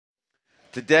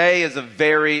Today is a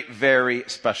very, very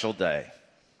special day.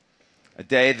 A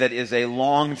day that is a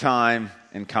long time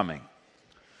in coming.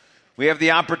 We have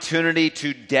the opportunity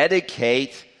to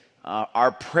dedicate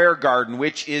our prayer garden,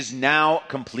 which is now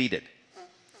completed.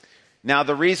 Now,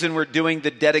 the reason we're doing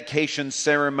the dedication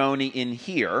ceremony in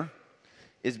here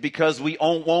is because we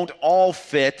won't all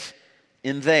fit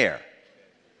in there.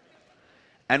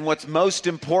 And what's most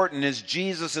important is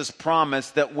Jesus'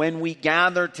 promise that when we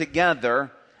gather together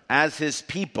as his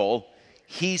people,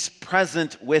 he's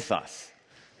present with us.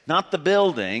 Not the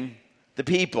building, the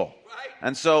people.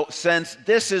 And so, since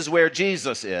this is where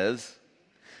Jesus is,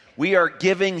 we are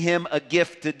giving him a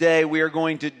gift today. We are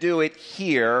going to do it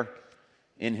here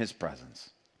in his presence.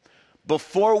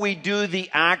 Before we do the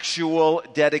actual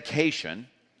dedication,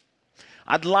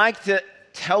 I'd like to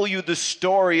tell you the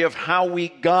story of how we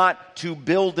got to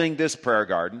building this prayer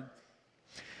garden,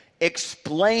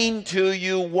 explain to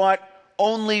you what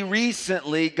only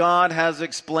recently God has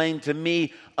explained to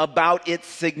me about its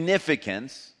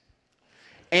significance,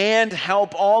 and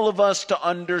help all of us to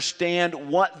understand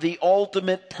what the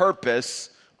ultimate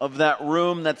purpose of that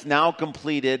room that's now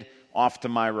completed off to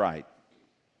my right.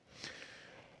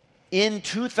 In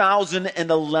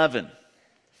 2011,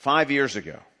 5 years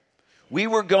ago, we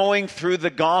were going through the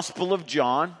Gospel of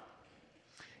John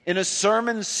in a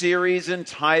sermon series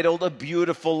entitled A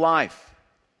Beautiful Life.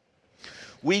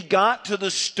 We got to the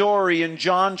story in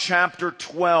John chapter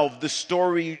 12, the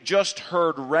story you just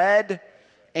heard read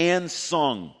and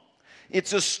sung.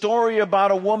 It's a story about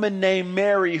a woman named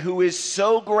Mary who is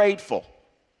so grateful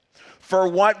for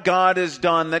what God has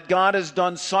done, that God has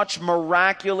done such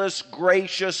miraculous,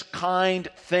 gracious, kind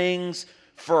things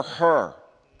for her,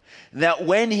 that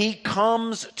when he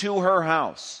comes to her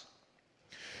house,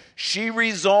 she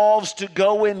resolves to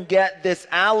go and get this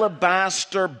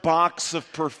alabaster box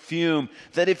of perfume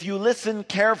that, if you listen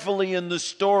carefully in the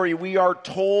story, we are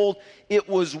told it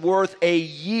was worth a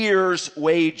year's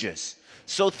wages.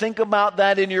 So think about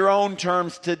that in your own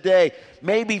terms today.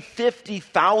 Maybe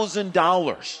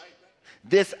 $50,000.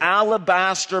 This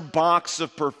alabaster box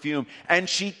of perfume. And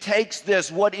she takes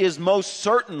this, what is most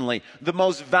certainly the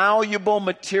most valuable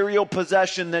material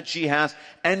possession that she has,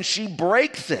 and she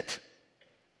breaks it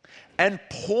and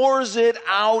pours it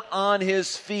out on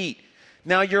his feet.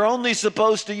 Now, you're only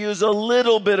supposed to use a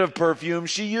little bit of perfume.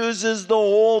 She uses the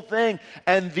whole thing,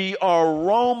 and the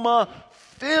aroma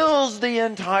fills the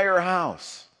entire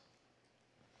house.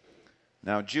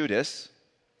 Now, Judas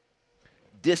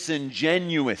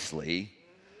disingenuously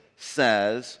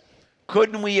says,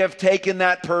 couldn't we have taken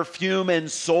that perfume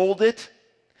and sold it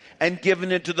and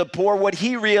given it to the poor? What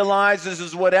he realizes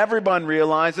is what everyone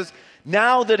realizes.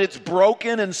 Now that it's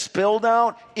broken and spilled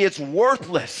out, it's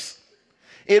worthless.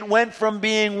 It went from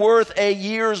being worth a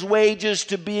year's wages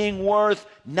to being worth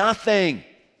nothing.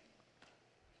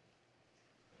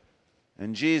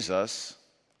 And Jesus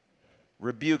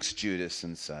rebukes Judas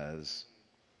and says,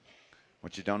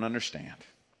 what you don't understand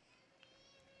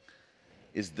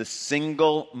is the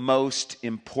single most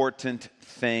important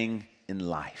thing in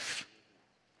life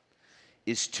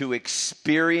is to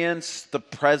experience the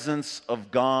presence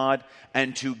of God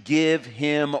and to give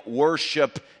him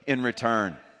worship in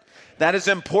return. That is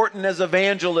important as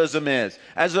evangelism is,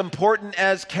 as important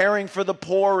as caring for the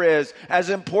poor is, as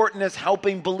important as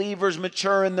helping believers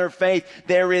mature in their faith.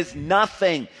 There is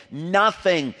nothing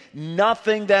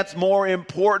that's more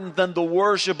important than the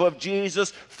worship of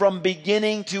Jesus from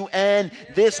beginning to end.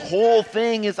 This whole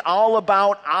thing is all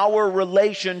about our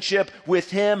relationship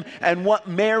with him. And what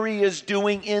Mary is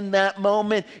doing in that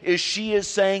moment is she is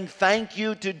saying thank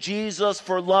you to Jesus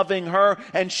for loving her,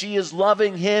 and she is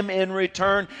loving him in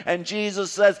return. And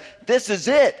Jesus says, this is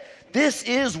it. This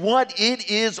is what it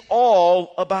is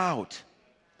all about.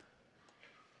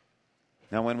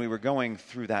 Now, when we were going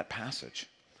through that passage,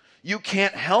 you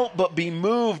can't help but be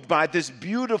moved by this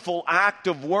beautiful act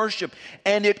of worship.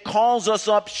 And it calls us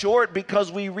up short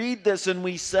because we read this and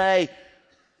we say,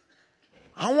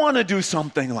 I want to do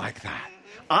something like that.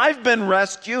 I've been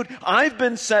rescued. I've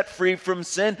been set free from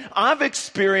sin. I've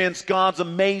experienced God's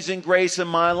amazing grace in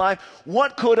my life.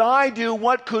 What could I do?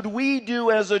 What could we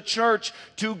do as a church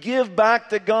to give back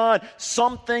to God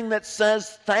something that says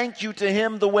thank you to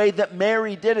him the way that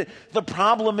Mary did it? The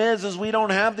problem is we don't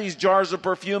have these jars of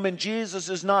perfume, and Jesus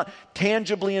is not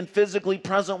tangibly and physically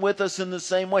present with us in the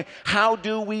same way. How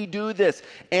do we do this?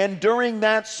 And during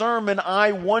that sermon,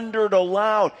 I wondered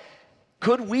aloud,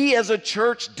 could we as a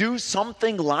church do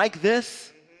something like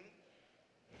this?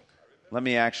 Let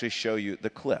me actually show you the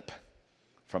clip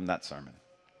from that sermon.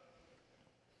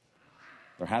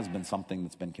 There has been something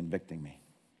that's been convicting me.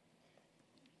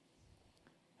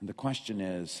 And the question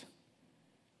is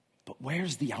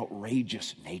where's the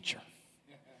outrageous nature?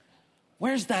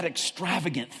 Where's that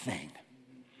extravagant thing?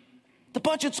 The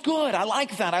budget's good. I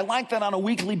like that. I like that on a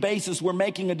weekly basis. We're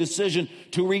making a decision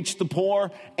to reach the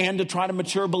poor and to try to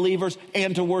mature believers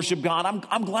and to worship God.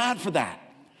 I'm glad for that.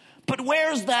 But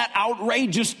where's that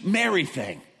outrageous Mary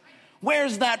thing?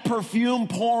 Where's that perfume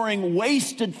pouring,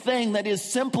 wasted thing that is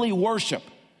simply worship?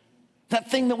 That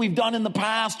thing that we've done in the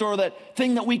past or that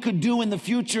thing that we could do in the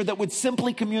future that would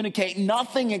simply communicate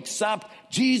nothing except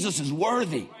Jesus is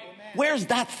worthy. Where's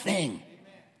that thing?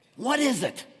 What is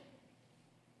it?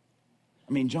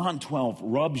 I mean, John 12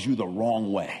 rubs you the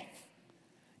wrong way.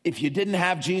 If you didn't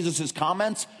have Jesus'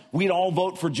 comments, we'd all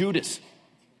vote for Judas.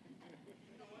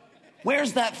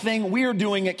 Where's that thing we're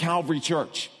doing at Calvary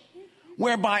Church?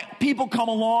 Whereby people come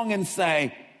along and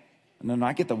say, no,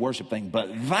 I get the worship thing, but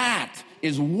that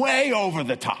is way over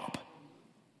the top.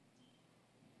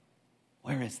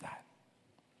 Where is that?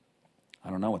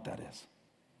 I don't know what that is.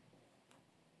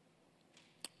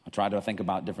 I tried to think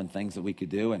about different things that we could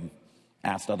do and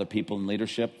asked other people in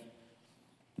leadership.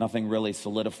 Nothing really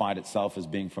solidified itself as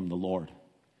being from the Lord.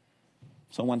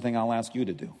 So one thing I'll ask you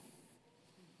to do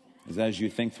is, as you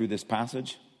think through this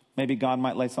passage, maybe God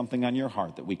might lay something on your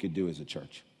heart that we could do as a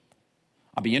church.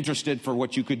 I'll be interested for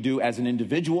what you could do as an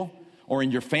individual or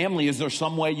in your family. Is there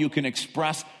some way you can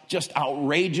express just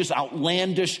outrageous,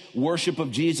 outlandish worship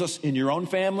of Jesus in your own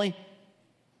family?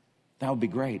 That would be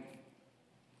great.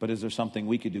 But is there something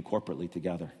we could do corporately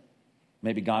together?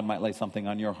 Maybe God might lay something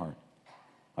on your heart.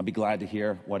 I'd be glad to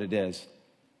hear what it is.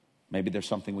 Maybe there's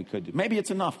something we could do. Maybe it's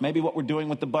enough. Maybe what we're doing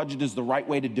with the budget is the right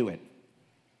way to do it.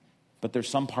 But there's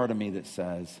some part of me that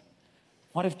says,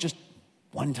 what if just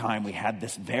one time we had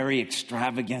this very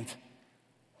extravagant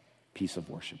piece of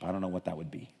worship? I don't know what that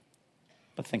would be,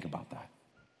 but think about that.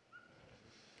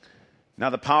 Now,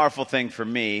 the powerful thing for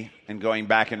me in going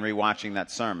back and rewatching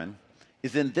that sermon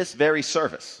is in this very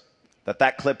service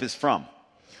that clip is from.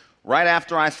 Right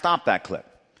after I stopped that clip,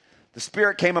 the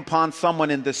Spirit came upon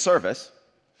someone in this service,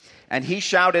 and he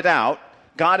shouted out,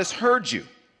 God has heard you.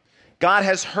 God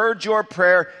has heard your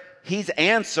prayer. He's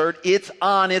answered. It's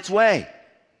on its way.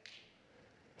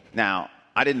 Now,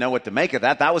 I didn't know what to make of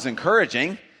that. That was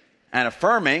encouraging and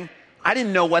affirming. I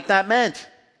didn't know what that meant.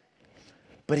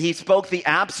 But he spoke the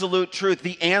absolute truth.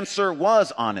 The answer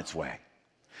was on its way.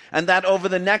 And that over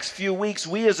the next few weeks,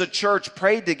 we as a church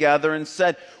prayed together and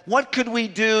said, what could we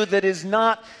do that is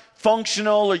not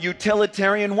functional or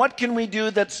utilitarian? What can we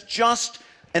do that's just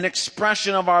an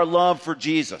expression of our love for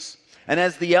Jesus? And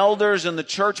as the elders and the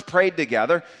church prayed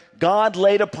together, God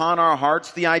laid upon our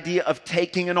hearts the idea of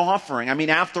taking an offering. I mean,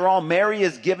 after all, Mary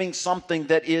is giving something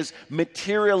that is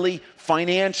materially,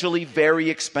 financially very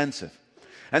expensive.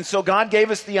 And so God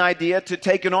gave us the idea to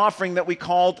take an offering that we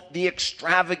called the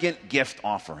extravagant gift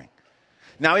offering.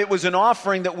 Now, it was an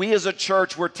offering that we as a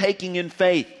church were taking in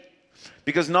faith.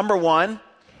 Because number one,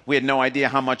 we had no idea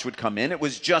how much would come in. It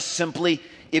was just simply,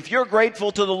 if you're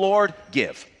grateful to the Lord,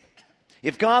 give.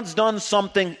 If God's done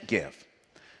something, give.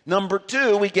 Number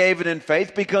two, we gave it in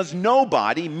faith because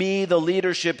nobody, me, the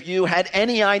leadership, you, had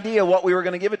any idea what we were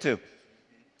going to give it to.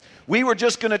 We were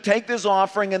just going to take this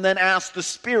offering and then ask the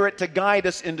Spirit to guide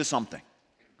us into something.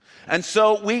 And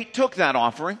so we took that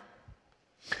offering.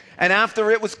 And after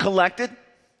it was collected,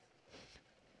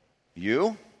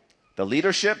 you, the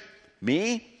leadership,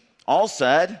 me, all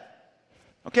said,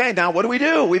 okay, now what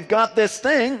do? We've got this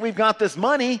thing. We've got this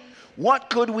money. What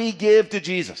could we give to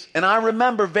Jesus? And I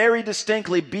remember very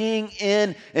distinctly being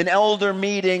in an elder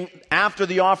meeting after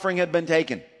the offering had been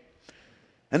taken.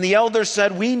 And the elders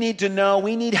said, we need to know,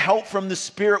 we need help from the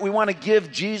Spirit. We want to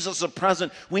give Jesus a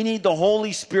present. We need the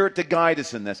Holy Spirit to guide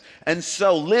us in this. And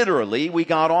so literally, we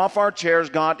got off our chairs,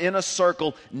 got in a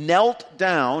circle, knelt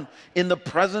down in the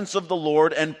presence of the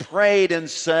Lord and prayed and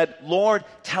said, Lord,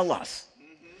 tell us.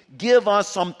 Give us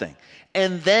something.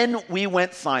 And then we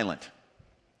went silent.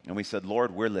 And we said,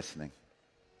 Lord, we're listening.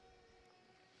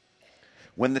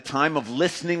 When the time of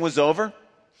listening was over,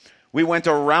 we went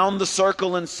around the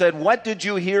circle and said, what did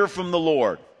you hear from the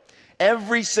Lord?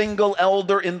 Every single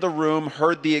elder in the room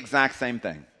heard the exact same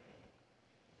thing.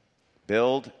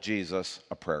 Build Jesus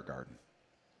a prayer garden.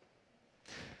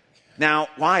 Now,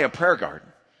 why a prayer garden?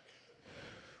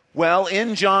 Well,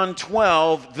 in John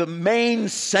 12, the main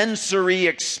sensory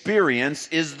experience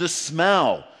is the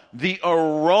smell, the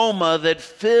aroma that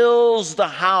fills the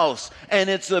house. And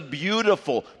it's a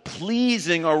beautiful,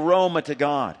 pleasing aroma to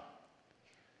God.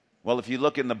 Well, if you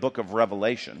look in the book of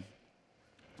Revelation,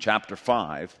 chapter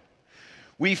 5,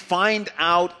 we find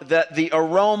out that the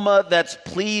aroma that's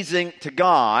pleasing to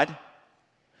God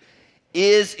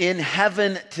is in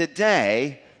heaven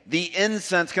today the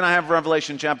incense, can I have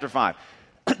Revelation chapter 5?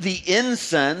 The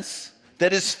incense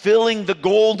that is filling the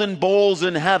golden bowls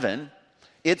in heaven,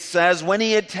 it says, when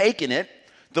he had taken it,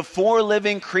 the 4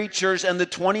 living creatures and the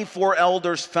 24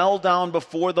 elders fell down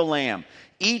before the Lamb.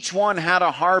 Each one had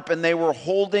a harp, and they were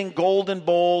holding golden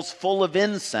bowls full of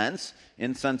incense.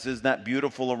 Incense is that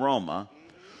beautiful aroma,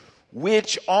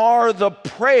 which are the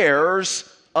prayers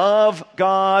of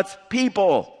God's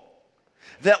people.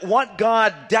 That what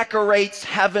God decorates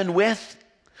heaven with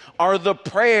are the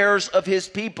prayers of his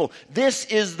people. This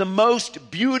is the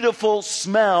most beautiful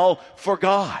smell for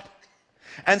God.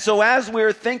 And so as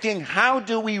we're thinking, how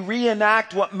do we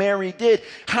reenact what Mary did?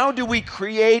 How do we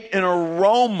create an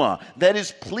aroma that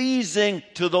is pleasing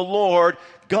to the Lord?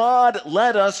 God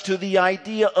led us to the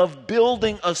idea of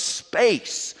building a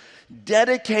space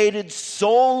dedicated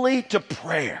solely to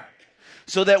prayer,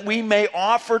 so that we may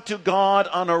offer to God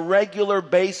on a regular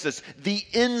basis the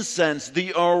incense,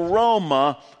 the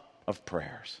aroma of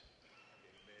prayers.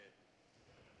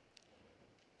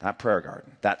 That prayer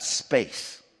garden, that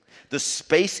space, the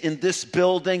space in this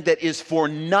building that is for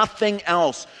nothing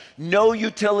else. No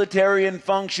utilitarian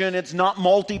function. It's not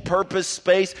multi-purpose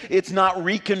space. It's not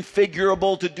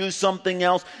reconfigurable to do something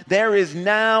else. There is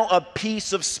now a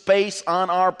piece of space on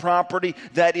our property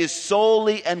that is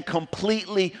solely and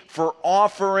completely for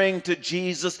offering to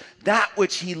Jesus that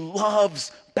which he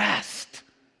loves best,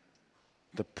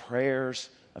 the prayers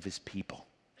of his people.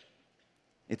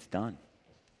 It's done.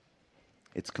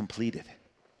 It's completed.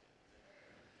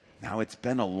 Now, it's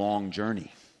been a long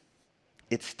journey.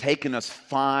 It's taken us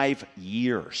 5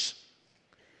 years.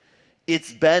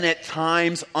 It's been at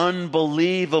times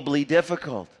unbelievably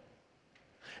difficult.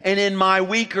 And in my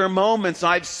weaker moments,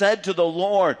 I've said to the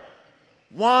Lord,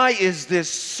 why is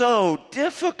this so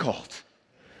difficult?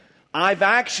 I've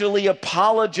actually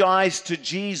apologized to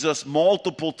Jesus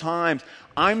multiple times.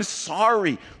 I'm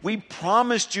sorry. We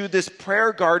promised you this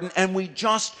prayer garden and we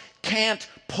just can't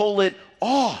pull it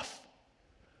off.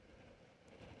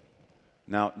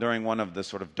 Now, during one of the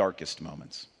sort of darkest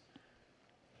moments,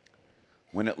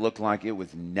 when it looked like it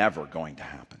was never going to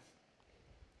happen,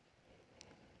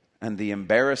 and the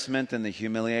embarrassment and the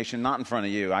humiliation, not in front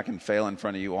of you, I can fail in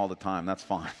front of you all the time, that's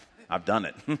fine, I've done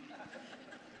it.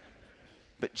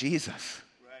 But Jesus,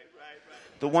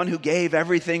 the one who gave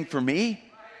everything for me,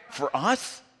 for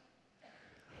us,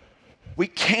 we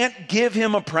can't give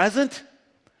him a present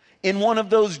in one of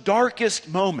those darkest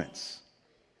moments.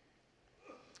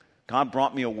 God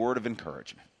brought me a word of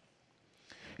encouragement.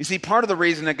 You see, part of the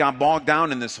reason that got bogged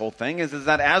down in this whole thing is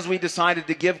that as we decided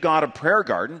to give God a prayer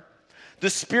garden, the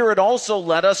Spirit also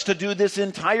led us to do this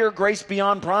entire Grace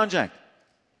Beyond project.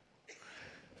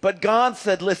 But God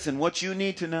said, listen, what you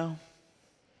need to know,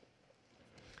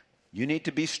 you need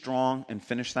to be strong and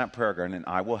finish that prayer garden, and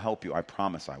I will help you. I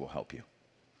promise I will help you.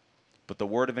 But the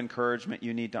word of encouragement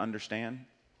you need to understand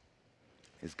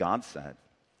is God said,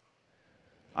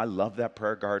 I love that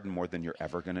prayer garden more than you're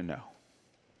ever going to know.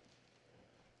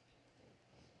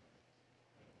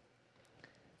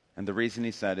 And the reason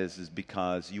he said is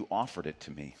because you offered it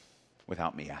to me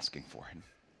without me asking for it.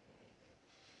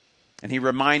 And he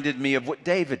reminded me of what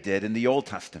David did in the Old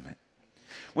Testament.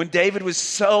 When David was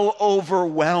so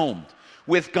overwhelmed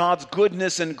with God's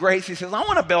goodness and grace, he says, I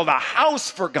want to build a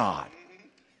house for God.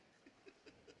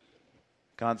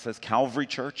 God says, Calvary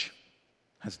Church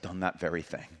has done that very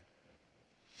thing.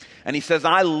 And he says,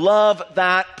 I love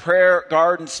that prayer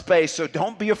garden space, so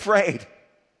don't be afraid.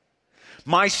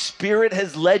 My Spirit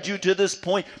has led you to this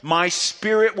point. My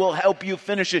Spirit will help you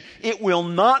finish it. It will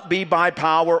not be by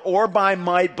power or by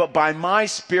might, but by my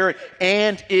Spirit,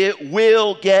 and it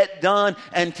will get done.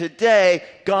 And today,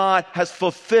 God has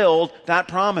fulfilled that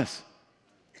promise.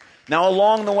 Now,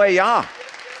 along the way,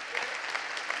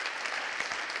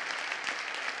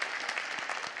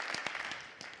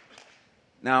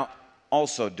 Now,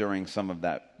 also during some of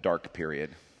that dark period,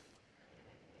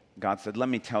 God said, let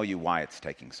me tell you why it's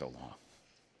taking so long.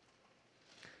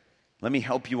 Let me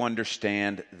help you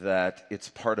understand that it's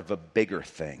part of a bigger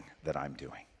thing that I'm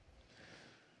doing.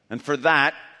 And for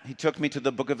that, he took me to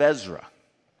the book of Ezra,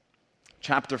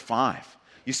 chapter 5.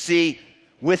 You see,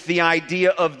 with the idea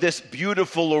of this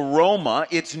beautiful aroma,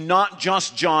 it's not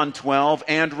just John 12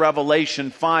 and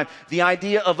Revelation 5. The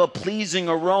idea of a pleasing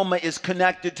aroma is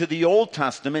connected to the Old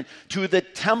Testament, to the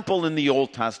temple in the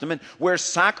Old Testament, where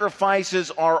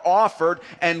sacrifices are offered,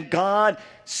 and God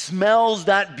smells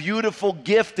that beautiful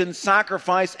gift and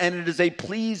sacrifice, and it is a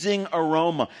pleasing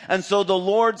aroma. And so the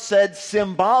Lord said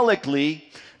symbolically,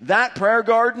 that prayer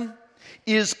garden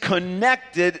is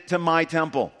connected to my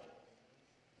temple.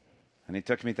 And he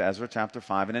took me to Ezra chapter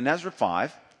 5. And in Ezra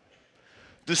 5,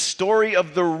 the story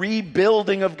of the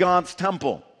rebuilding of God's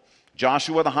temple.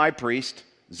 Joshua the high priest,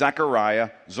 Zechariah,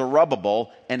 Zerubbabel,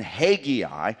 and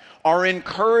Haggai are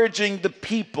encouraging the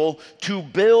people to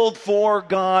build for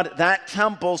God that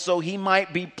temple so he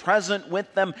might be present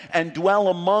with them and dwell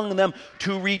among them,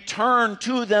 to return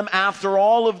to them after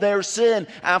all of their sin,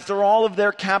 after all of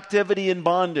their captivity and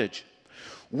bondage.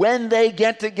 When they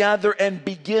get together and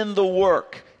begin the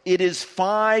work, it is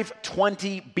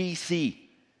 520 BC.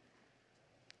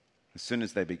 As soon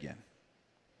as they begin,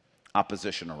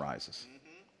 opposition arises.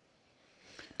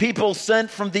 People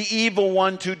sent from the evil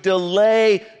one to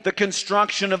delay the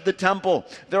construction of the temple.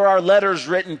 There are letters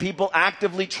written, people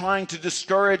actively trying to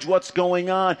discourage what's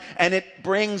going on, and it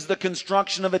brings the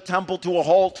construction of a temple to a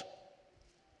halt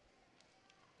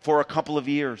for a couple of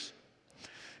years.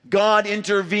 God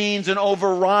intervenes and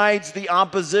overrides the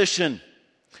opposition,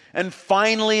 and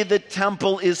finally the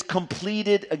temple is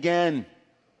completed again.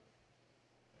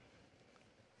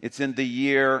 It's in the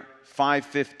year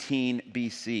 515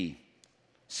 BC.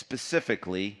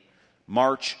 Specifically,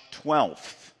 March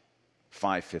 12th,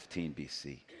 515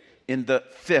 BC, in the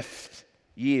 5th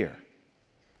year.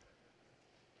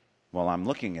 Well, I'm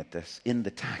looking at this in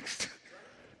the text,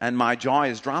 and my jaw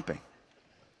is dropping.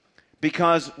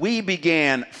 Because we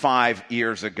began 5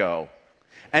 years ago,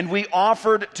 and we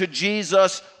offered to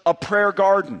Jesus a prayer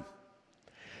garden.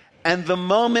 And the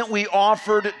moment we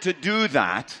offered to do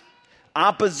that,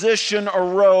 opposition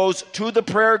arose to the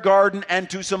prayer garden and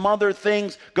to some other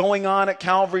things going on at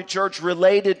Calvary Church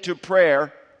related to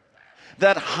prayer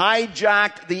that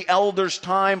hijacked the elders'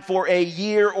 time for a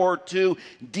year or two,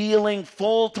 dealing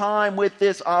full time with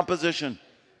this opposition.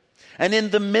 And in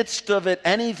the midst of it,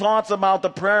 any thoughts about the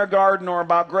prayer garden or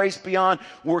about Grace Beyond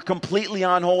were completely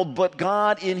on hold. But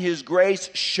God, in his grace,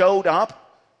 showed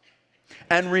up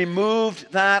and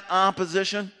removed that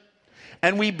opposition.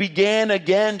 And we began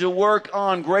again to work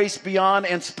on Grace Beyond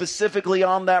and specifically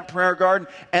on that prayer garden.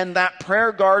 And that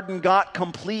prayer garden got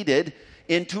completed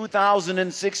in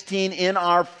 2016 in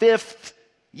our 5th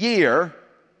year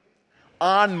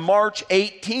on March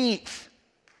 18th.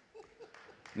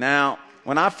 Now,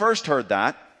 when I first heard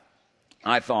that,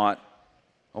 I thought,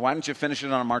 well, why didn't you finish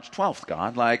it on March 12th,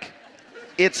 God? Like,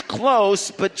 it's close,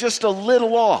 but just a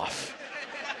little off.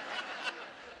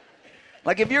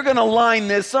 Like, if you're going to line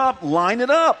this up, line it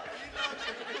up.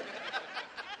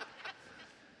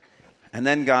 And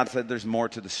then God said there's more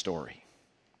to the story.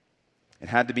 It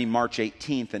had to be March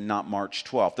 18th and not March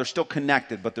 12th. They're still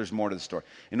connected, but there's more to the story.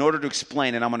 In order to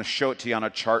explain it, I'm going to show it to you on a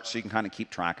chart so you can kind of keep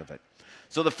track of it.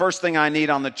 So the first thing I need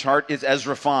on the chart is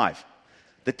Ezra 5.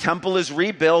 The temple is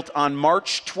rebuilt on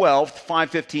March 12th,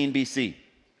 515 BC.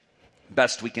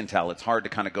 Best we can tell. It's hard to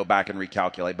kind of go back and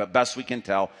recalculate, but best we can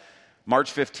tell,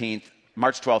 March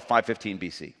 12th, 515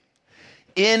 BC.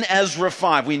 In Ezra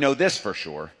 5, we know this for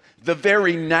sure, the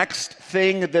very next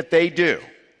thing that they do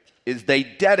is they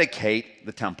dedicate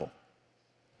the temple.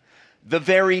 The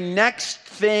very next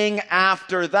thing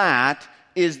after that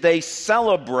is they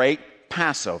celebrate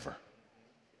Passover.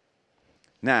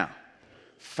 Now,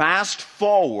 fast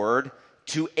forward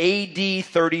to AD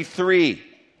 33.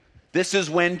 This is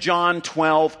when John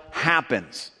 12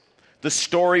 happens, the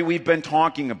story we've been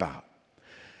talking about.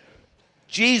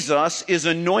 Jesus is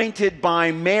anointed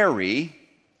by Mary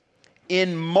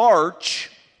in March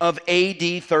of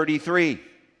AD 33.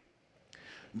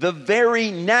 The very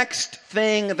next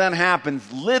thing that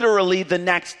happens, literally the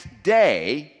next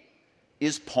day,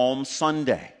 is Palm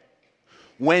Sunday,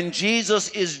 when Jesus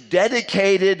is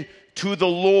dedicated to the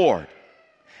Lord.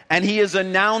 And he is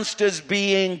announced as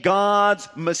being God's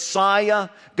Messiah,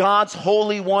 God's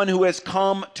Holy One who has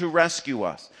come to rescue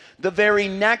us. The very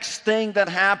next thing that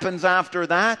happens after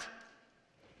that,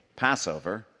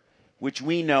 Passover, which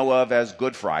we know of as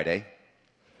Good Friday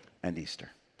and Easter.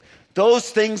 Those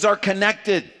things are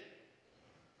connected.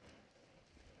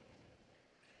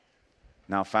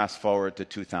 Now fast forward to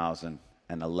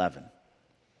 2011.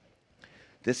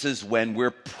 This is when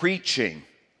we're preaching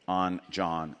on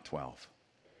John 12.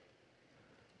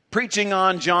 Preaching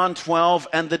on John 12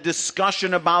 and the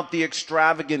discussion about the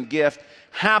extravagant gift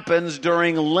happens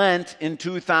during Lent in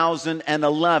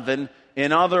 2011.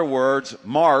 In other words,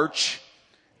 March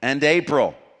and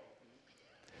April.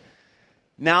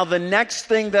 Now, the next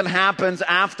thing that happens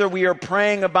after we are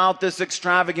praying about this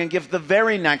extravagant gift, the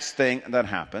very next thing that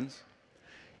happens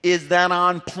is that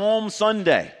on Palm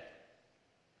Sunday,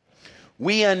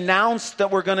 we announce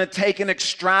that we're going to take an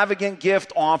extravagant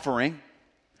gift offering,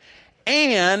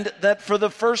 and that for the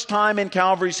first time in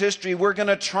Calvary's history, we're going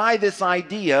to try this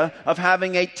idea of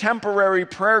having a temporary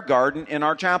prayer garden in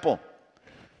our chapel.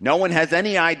 No one has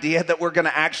any idea that we're going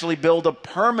to actually build a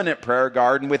permanent prayer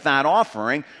garden with that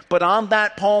offering. But on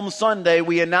that Palm Sunday,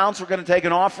 we announce we're going to take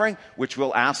an offering, which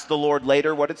we'll ask the Lord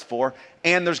later what it's for,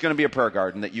 and there's going to be a prayer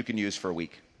garden that you can use for a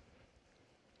week.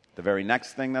 The very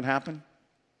next thing that happened,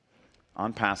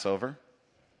 on Passover,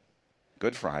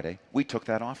 Good Friday, we took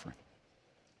that offering.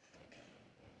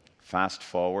 Fast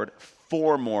forward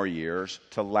 4 more years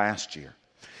to last year.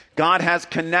 God has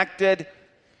connected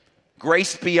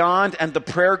Grace Beyond and the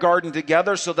prayer garden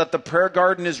together so that the prayer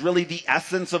garden is really the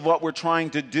essence of what we're trying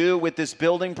to do with this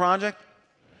building project.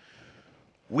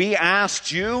 We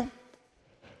asked you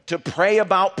to pray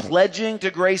about pledging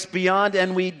to Grace Beyond,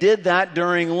 and we did that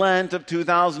during Lent of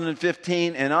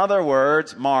 2015. In other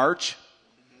words, March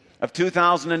of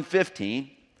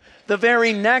 2015. The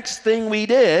very next thing we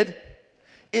did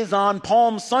is on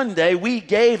Palm Sunday, we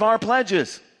gave our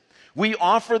pledges. We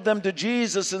offered them to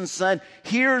Jesus and said,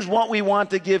 here's what we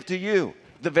want to give to you.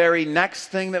 The very next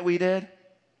thing that we did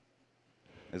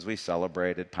is we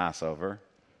celebrated Passover,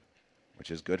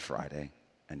 which is Good Friday,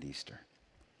 and Easter.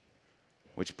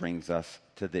 Which brings us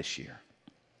to this year.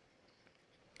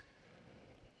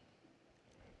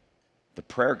 The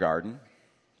prayer garden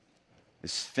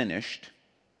is finished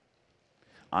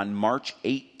on March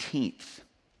 18th.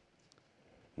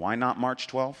 Why not March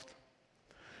 12th?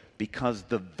 Because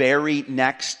the very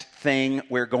next thing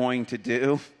we're going to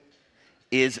do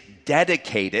is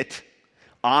dedicate it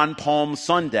on Palm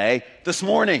Sunday this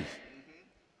morning.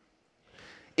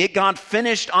 It got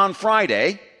finished on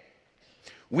Friday.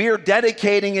 We're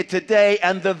dedicating it today,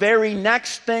 and the very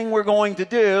next thing we're going to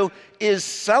do is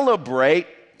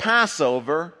celebrate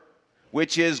Passover,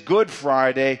 which is Good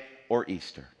Friday or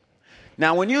Easter.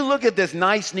 Now, when you look at this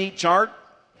nice, neat chart,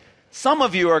 some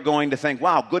of you are going to think,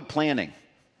 wow, good planning.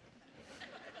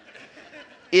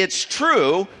 It's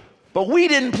true, but we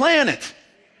didn't plan it.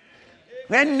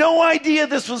 We had no idea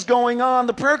this was going on.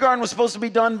 The prayer garden was supposed to be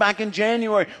done back in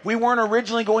January. We weren't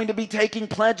originally going to be taking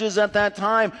pledges at that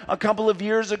time a couple of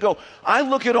years ago. I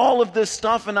look at all of this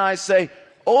stuff and I say,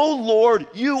 oh Lord,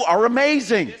 you are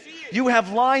amazing. You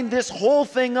have lined this whole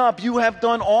thing up. You have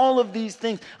done all of these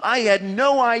things. I had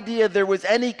no idea there was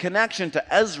any connection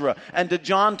to Ezra and to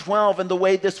John 12 and the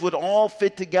way this would all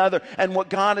fit together. And what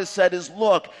God has said is,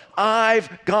 look, I've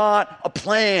got a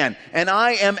plan, and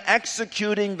I am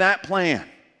executing that plan.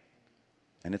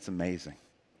 And it's amazing.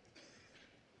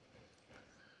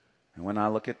 And when I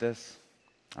look at this,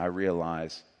 I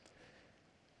realize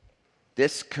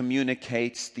this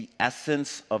communicates the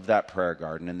essence of that prayer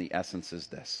garden, and the essence is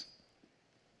this.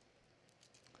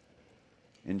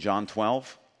 In John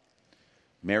 12,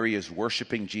 Mary is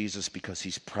worshiping Jesus because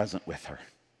he's present with her.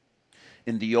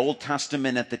 In the Old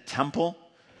Testament at the temple,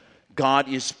 God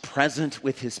is present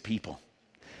with his people.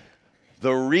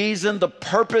 The reason, the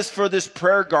purpose for this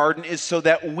prayer garden is so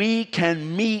that we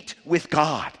can meet with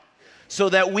God, so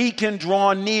that we can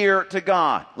draw near to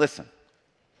God. Listen,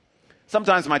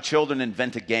 sometimes my children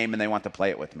invent a game and they want to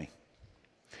play it with me.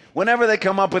 Whenever they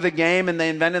come up with a game and they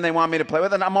invent it and they want me to play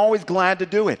with it, I'm always glad to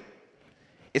do it.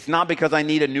 It's not because I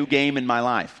need a new game in my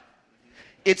life.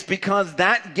 It's because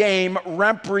that game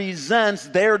represents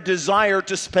their desire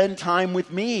to spend time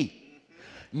with me.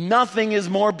 Nothing is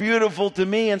more beautiful to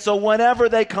me. And so whatever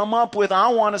they come up with, I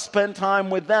want to spend time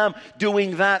with them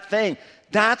doing that thing.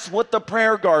 That's what the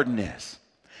prayer garden is.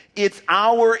 It's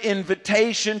our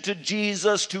invitation to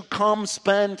Jesus to come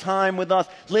spend time with us.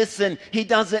 Listen, he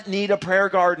doesn't need a prayer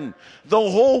garden. The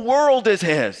whole world is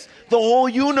his. The whole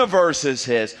universe is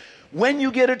his. When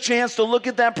you get a chance to look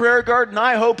at that prayer garden,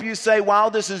 I hope you say, wow,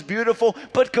 this is beautiful.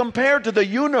 But compared to the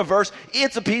universe,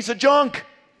 it's a piece of junk.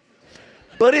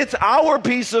 But it's our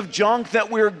piece of junk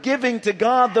that we're giving to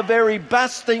God, the very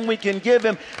best thing we can give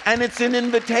him. And it's an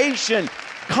invitation.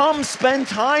 Come spend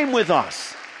time with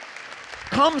us.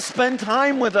 Come spend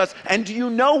time with us. And do you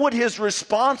know what his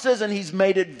response is? And he's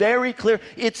made it very clear.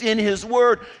 It's in his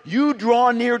word. You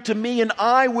draw near to me and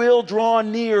I will draw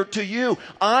near to you.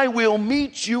 I will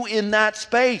meet you in that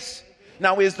space.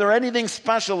 Now, is there anything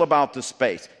special about the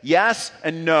space? Yes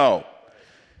and no.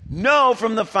 No,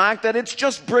 from the fact that it's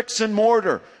just bricks and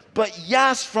mortar. But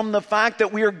yes, from the fact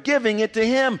that we are giving it to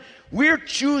him. We're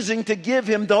choosing to give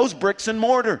him those bricks and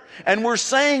mortar. And we're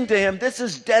saying to him, this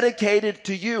is dedicated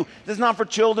to you. This is not for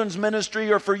children's ministry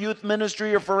or for youth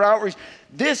ministry or for outreach.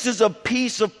 This is a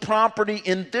piece of property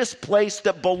in this place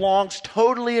that belongs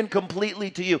totally and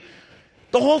completely to you.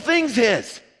 The whole thing's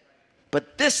his.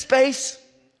 But this space,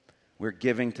 we're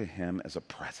giving to him as a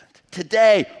present.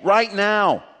 Today, right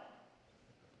now.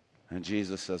 And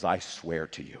Jesus says, I swear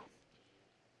to you,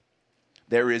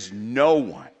 there is no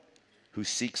one who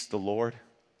seeks the Lord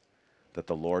that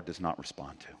the Lord does not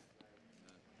respond to.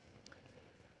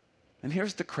 And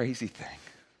here's the crazy thing.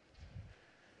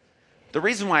 The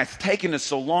reason why it's taken us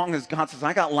so long is God says,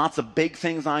 I got lots of big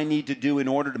things I need to do in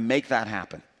order to make that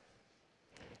happen.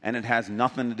 And it has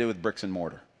nothing to do with bricks and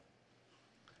mortar.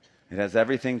 It has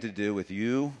everything to do with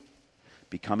you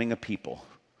becoming a people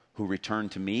who return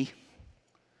to me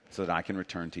so that I can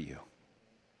return to you.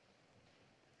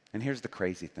 And here's the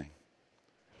crazy thing.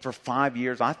 For 5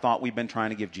 years, I thought we've been trying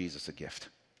to give Jesus a gift.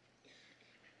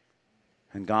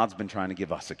 And God's been trying to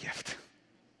give us a gift.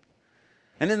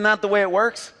 And isn't that the way it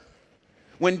works?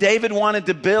 When David wanted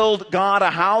to build God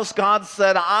a house, God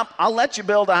said, I'll let you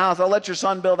build a house. I'll let your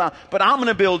son build a house. But I'm going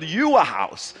to build you a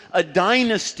house, a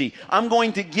dynasty. I'm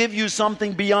going to give you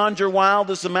something beyond your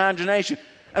wildest imagination.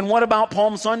 And what about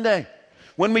Palm Sunday?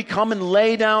 When we come and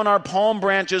lay down our palm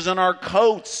branches and our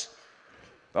coats,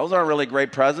 those aren't really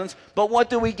great presents. But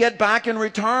what do we get back in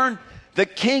return? The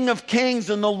King of Kings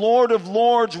and the Lord of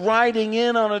Lords riding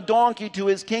in on a donkey to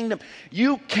his kingdom.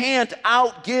 You can't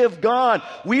outgive God.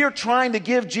 We are trying to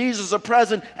give Jesus a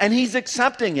present, and he's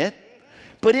accepting it.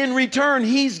 But in return,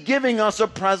 he's giving us a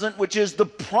present, which is the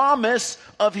promise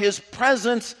of his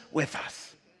presence with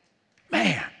us.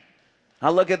 Man, I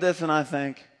look at this and I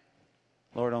think,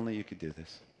 Lord, only you could do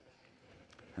this.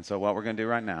 And so what we're going to do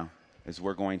right now is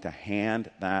we're going to hand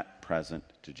that present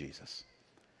to Jesus.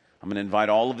 I'm going to invite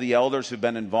all of the elders who've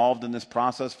been involved in this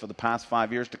process for the past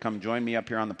 5 years to come join me up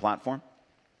here on the platform.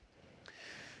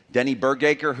 Denny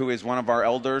Bergaker, who is one of our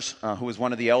elders, who was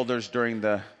one of the elders during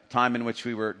the time in which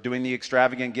we were doing the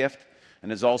extravagant gift,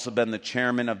 and has also been the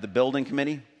chairman of the building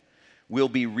committee, will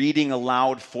be reading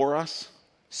aloud for us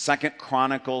 2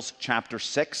 Chronicles chapter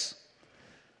 6.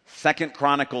 2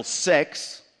 Chronicles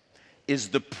 6 is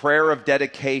the prayer of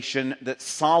dedication that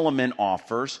Solomon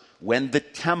offers when the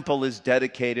temple is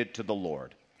dedicated to the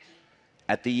Lord.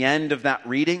 At the end of that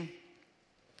reading,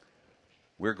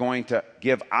 we're going to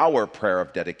give our prayer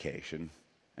of dedication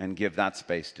and give that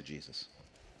space to Jesus.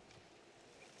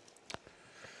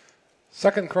 2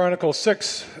 Chronicles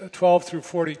 6, 12 through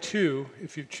 42,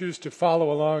 if you choose to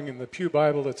follow along in the Pew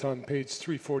Bible, it's on page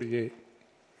 348.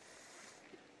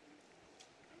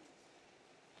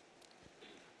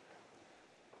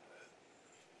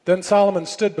 Then Solomon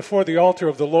stood before the altar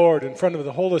of the Lord in front of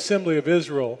the whole assembly of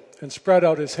Israel and spread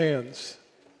out his hands.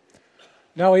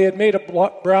 Now he had made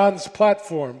a bronze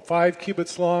platform, 5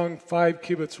 cubits long, 5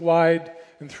 cubits wide,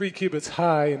 and 3 cubits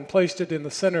high, and placed it in the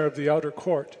center of the outer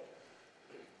court.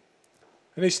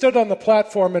 And he stood on the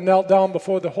platform and knelt down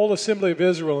before the whole assembly of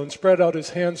Israel and spread out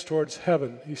his hands towards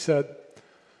heaven. He said,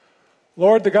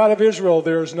 Lord, the God of Israel,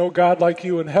 there is no God like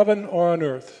you in heaven or on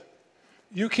earth.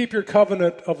 You keep your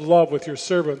covenant of love with your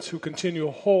servants who continue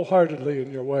wholeheartedly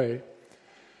in your way.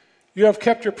 You have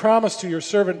kept your promise to your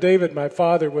servant David, my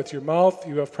father. With your mouth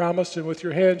you have promised, and with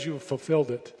your hands you have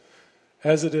fulfilled it,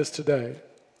 as it is today.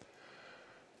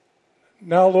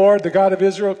 Now, Lord, the God of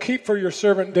Israel, keep for your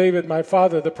servant David, my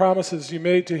father, the promises you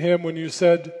made to him when you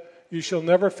said, You shall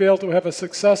never fail to have a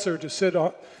successor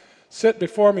to sit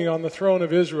before me on the throne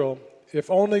of Israel,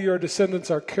 if only your descendants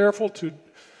are careful to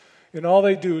in all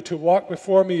they do, to walk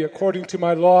before me according to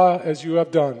my law as you have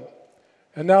done.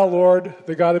 And now, Lord,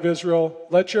 the God of Israel,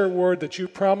 let your word that you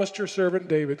promised your servant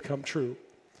David come true.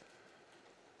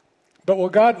 But will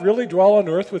God really dwell on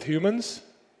earth with humans?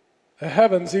 The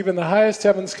heavens, even the highest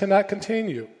heavens, cannot contain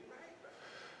you.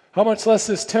 How much less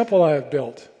this temple I have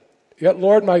built? Yet,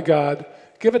 Lord my God,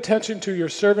 give attention to your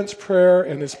servant's prayer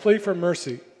and his plea for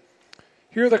mercy.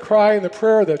 Hear the cry and the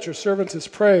prayer that your servant is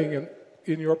praying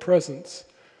in your presence.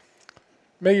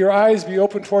 May your eyes be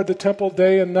open toward the temple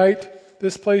day and night,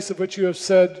 this place of which you have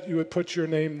said you would put your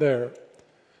name there.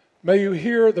 May you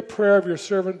hear the prayer of your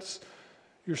servants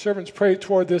pray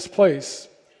toward this place.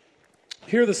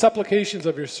 Hear the supplications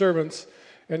of your servants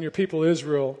and your people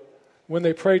Israel when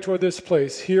they pray toward this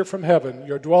place. Hear from heaven,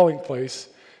 your dwelling place,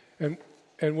 and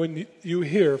when you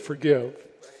hear, forgive.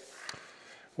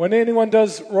 When anyone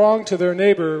does wrong to their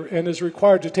neighbor and is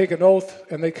required to take an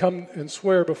oath, and they come and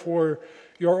swear before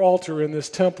your altar in this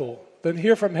temple, then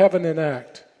hear from heaven and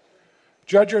act.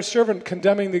 Judge your servant,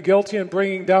 condemning the guilty and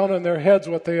bringing down on their heads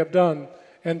what they have done,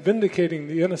 and vindicating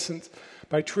the innocent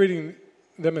by treating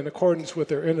them in accordance with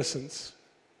their innocence.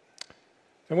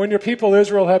 And when your people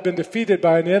Israel have been defeated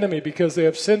by an enemy because they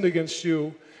have sinned against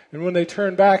you, and when they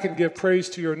turn back and give praise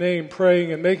to your name,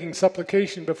 praying and making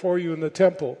supplication before you in the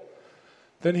temple,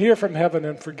 then hear from heaven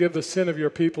and forgive the sin of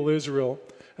your people Israel,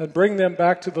 and bring them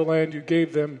back to the land you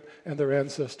gave them and their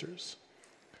ancestors.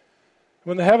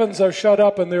 When the heavens are shut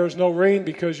up and there is no rain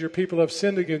because your people have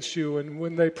sinned against you, and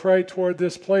when they pray toward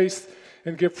this place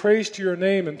and give praise to your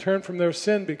name and turn from their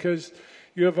sin because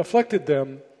you have afflicted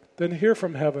them, then hear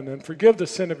from heaven and forgive the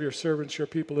sin of your servants, your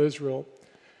people Israel.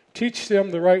 Teach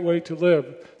them the right way to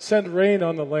live. Send rain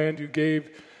on the land you gave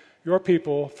your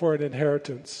people for an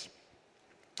inheritance.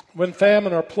 When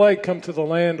famine or plague come to the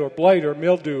land, or blight or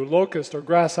mildew, locust or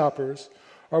grasshoppers,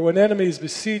 or when enemies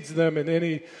besiege them in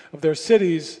any of their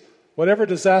cities, whatever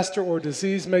disaster or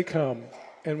disease may come,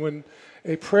 and when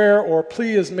a prayer or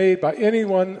plea is made by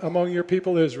anyone among your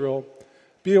people Israel,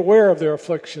 be aware of their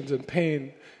afflictions and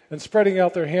pain, and spreading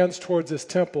out their hands towards this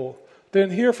temple,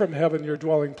 then hear from heaven your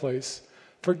dwelling place.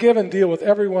 Forgive and deal with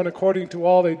everyone according to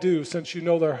all they do, since you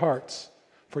know their hearts,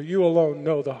 for you alone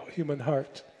know the human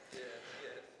heart.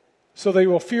 So they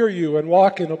will fear you and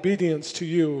walk in obedience to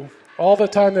you all the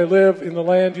time they live in the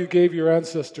land you gave your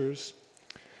ancestors.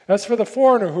 As for the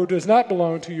foreigner who does not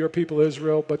belong to your people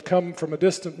Israel, but come from a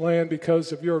distant land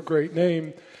because of your great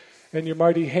name and your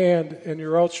mighty hand and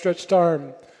your outstretched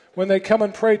arm, when they come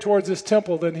and pray towards this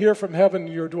temple, then hear from heaven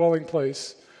your dwelling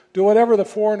place. Do whatever the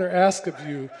foreigner asks of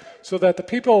you, so that the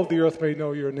people of the earth may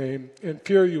know your name and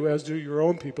fear you as do your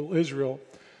own people Israel,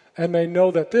 and may know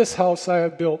that this house I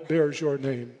have built bears your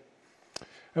name.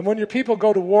 And when your people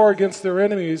go to war against their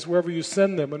enemies wherever you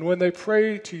send them, and when they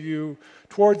pray to you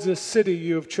towards this city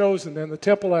you have chosen and the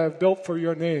temple I have built for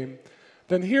your name,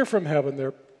 then hear from heaven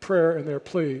their prayer and their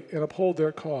plea, and uphold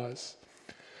their cause.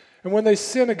 And when they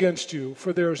sin against you,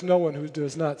 for there is no one who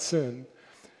does not sin,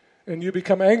 and you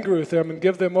become angry with them and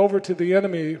give them over to the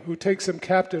enemy who takes them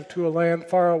captive to a land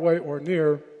far away or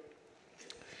near,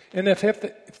 and if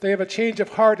they have a change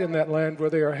of heart in that land where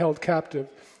they are held captive,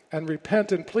 and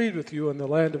repent and plead with you in the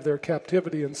land of their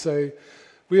captivity and say,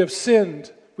 we have sinned,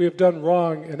 we have done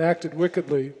wrong and acted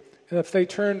wickedly. And if they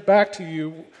turn back to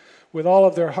you with all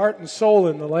of their heart and soul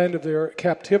in the land of their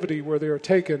captivity where they are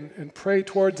taken, and pray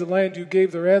towards the land you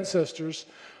gave their ancestors,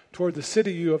 toward the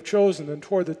city you have chosen, and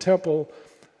toward the temple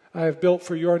I have built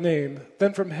for your name,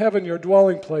 then from heaven your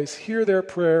dwelling place, hear their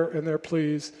prayer and their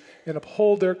pleas, and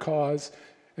uphold their cause,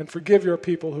 and forgive your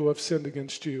people who have sinned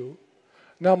against you.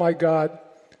 Now, my God,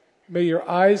 may your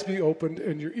eyes be opened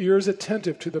and your ears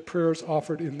attentive to the prayers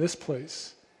offered in this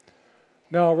place.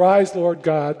 Now arise, Lord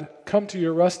God, come to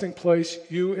your resting place,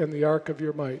 you and the ark of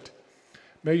your might.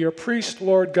 May your priest,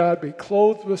 Lord God, be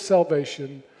clothed with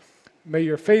salvation. May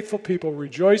your faithful people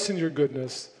rejoice in your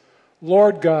goodness.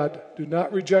 Lord God, do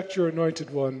not reject your anointed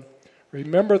one.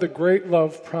 Remember the great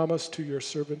love promised to your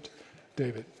servant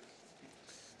David.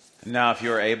 Now, if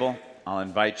you're able, I'll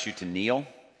invite you to kneel.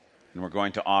 And we're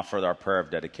going to offer our prayer of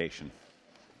dedication.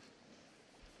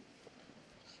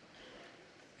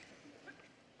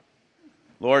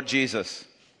 Lord Jesus,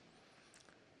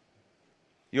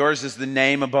 yours is the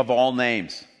name above all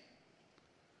names.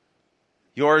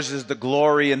 Yours is the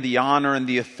glory and the honor and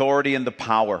the authority and the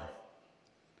power.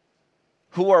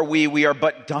 Who are we? We are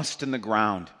but dust in the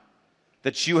ground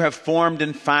that you have formed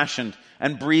and fashioned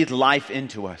and breathed life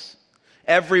into us.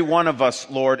 Every one of us,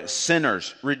 Lord,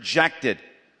 sinners, rejected,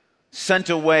 sent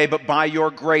away, but by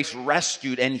your grace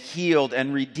rescued and healed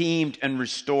and redeemed and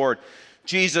restored.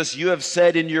 Jesus, you have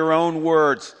said in your own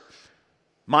words,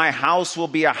 my house will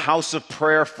be a house of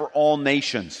prayer for all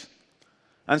nations.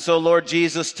 And so, Lord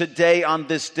Jesus, today on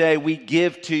this day, we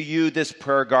give to you this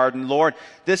prayer garden. Lord,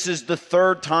 this is the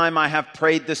third time I have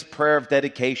prayed this prayer of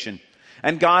dedication.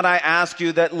 And God, I ask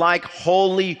you that like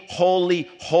holy, holy,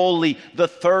 holy, the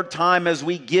third time as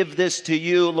we give this to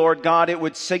you, Lord God, it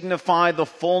would signify the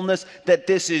fullness that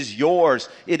this is yours.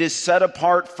 It is set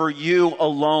apart for you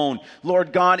alone.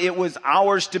 Lord God, it was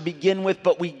ours to begin with,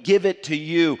 but we give it to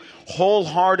you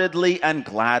wholeheartedly and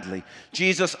gladly.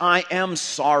 Jesus, I am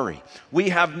sorry. We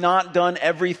have not done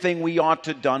everything we ought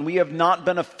to done. We have not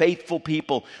been a faithful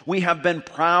people. We have been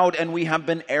proud and we have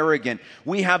been arrogant.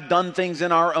 We have done things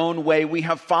in our own way. We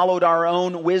have followed our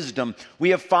own wisdom.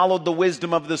 We have followed the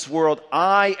wisdom of this world.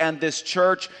 I and this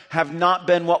church have not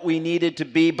been what we needed to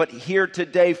be, but here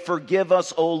today, forgive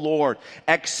us, O Lord.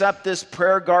 Accept this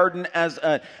prayer garden as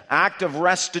an act of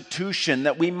restitution,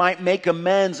 that we might make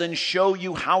amends and show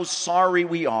you how sorry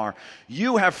we are.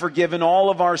 You have forgiven all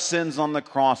of our sins on the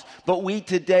cross, but we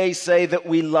today say that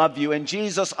we love you. And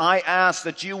Jesus, I ask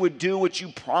that you would do what you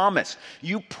promised.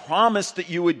 You promised that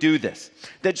you would do this,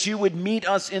 that you would meet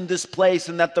us in this place,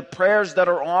 and that the prayers that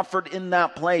are offered in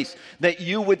that place, that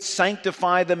you would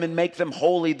sanctify them and make them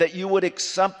holy, that you would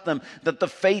accept them, that the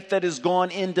faith that has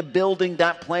gone into building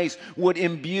that place would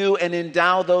imbue and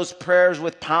endow those prayers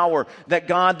with power, that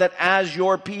God, that as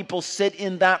your people sit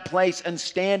in that place and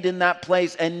stand stand in that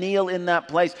place and kneel in that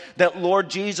place, that Lord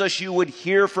Jesus, you would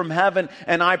hear from heaven,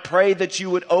 and I pray that you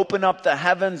would open up the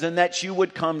heavens and that you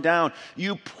would come down.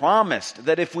 You promised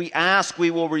that if we ask,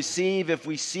 we will receive. If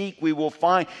we seek, we will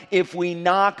find. If we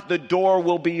knock, the door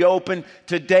will be open.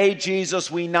 Today,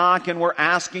 Jesus, we knock and we're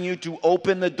asking you to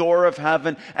open the door of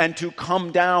heaven and to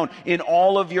come down in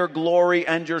all of your glory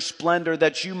and your splendor,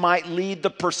 that you might lead the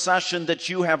procession that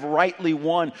you have rightly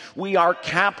won. We are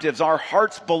captives. Our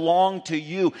hearts belong to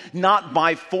you, not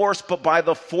by force, but by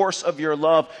the force of your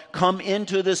love. Come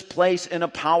into this place in a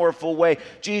powerful way.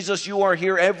 Jesus, you are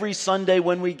here every Sunday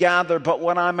when we gather, but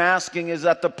what I'm asking is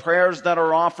that the prayers that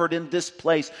are offered in this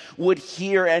place would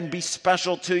hear and be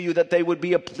special to you, that they would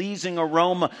be a pleasing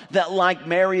aroma, that like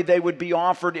Mary, they would be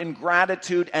offered in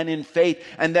gratitude and in faith,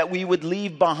 and that we would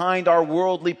leave behind our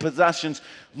worldly possessions.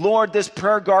 Lord, this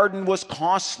prayer garden was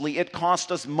costly. It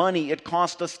cost us money. It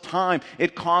cost us time.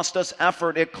 It cost us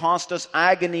effort. It cost us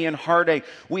agony and heartache.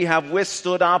 We have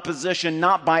withstood opposition,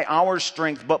 not by our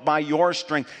strength, but by your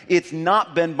strength. It's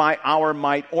not been by our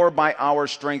might or by our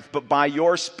strength, but by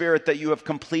your Spirit that you have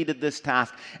completed this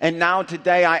task. And now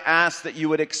today I ask that you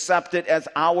would accept it as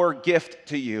our gift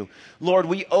to you. Lord,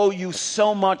 we owe you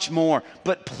so much more,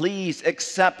 but please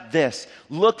accept this.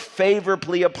 Look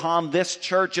favorably upon this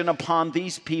church and upon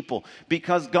these people,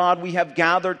 because God, we have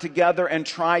gathered together and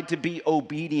tried to be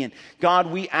obedient.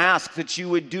 God, we ask that you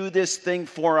would do this thing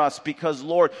for us, because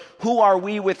Lord, who are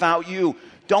we without you?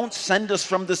 Don't send us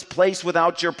from this place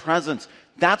without your presence.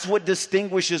 That's what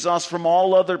distinguishes us from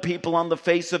all other people on the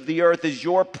face of the earth, is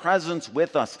your presence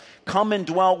with us. Come and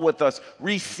dwell with us.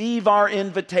 Receive our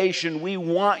invitation. We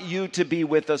want you to be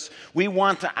with us. We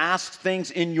want to ask things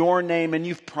in your name, and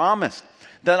you've promised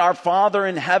that our Father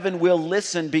in heaven will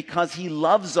listen because he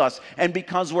loves us and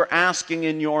because we're asking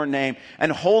in your name.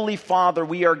 And Holy Father,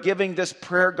 we are giving this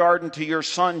prayer garden to your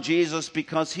Son, Jesus,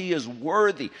 because he is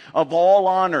worthy of all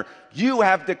honor. You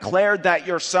have declared that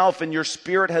yourself, and your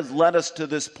Spirit has led us to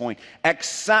this point.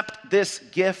 Accept this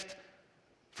gift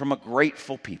from a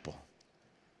grateful people.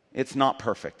 It's not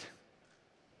perfect.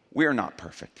 We're not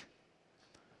perfect.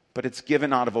 But it's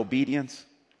given out of obedience.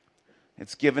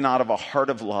 It's given out of a heart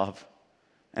of love.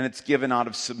 And it's given out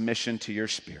of submission to your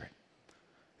Spirit.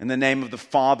 In the name of the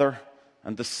Father,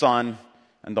 and the Son,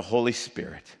 and the Holy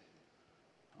Spirit.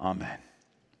 Amen.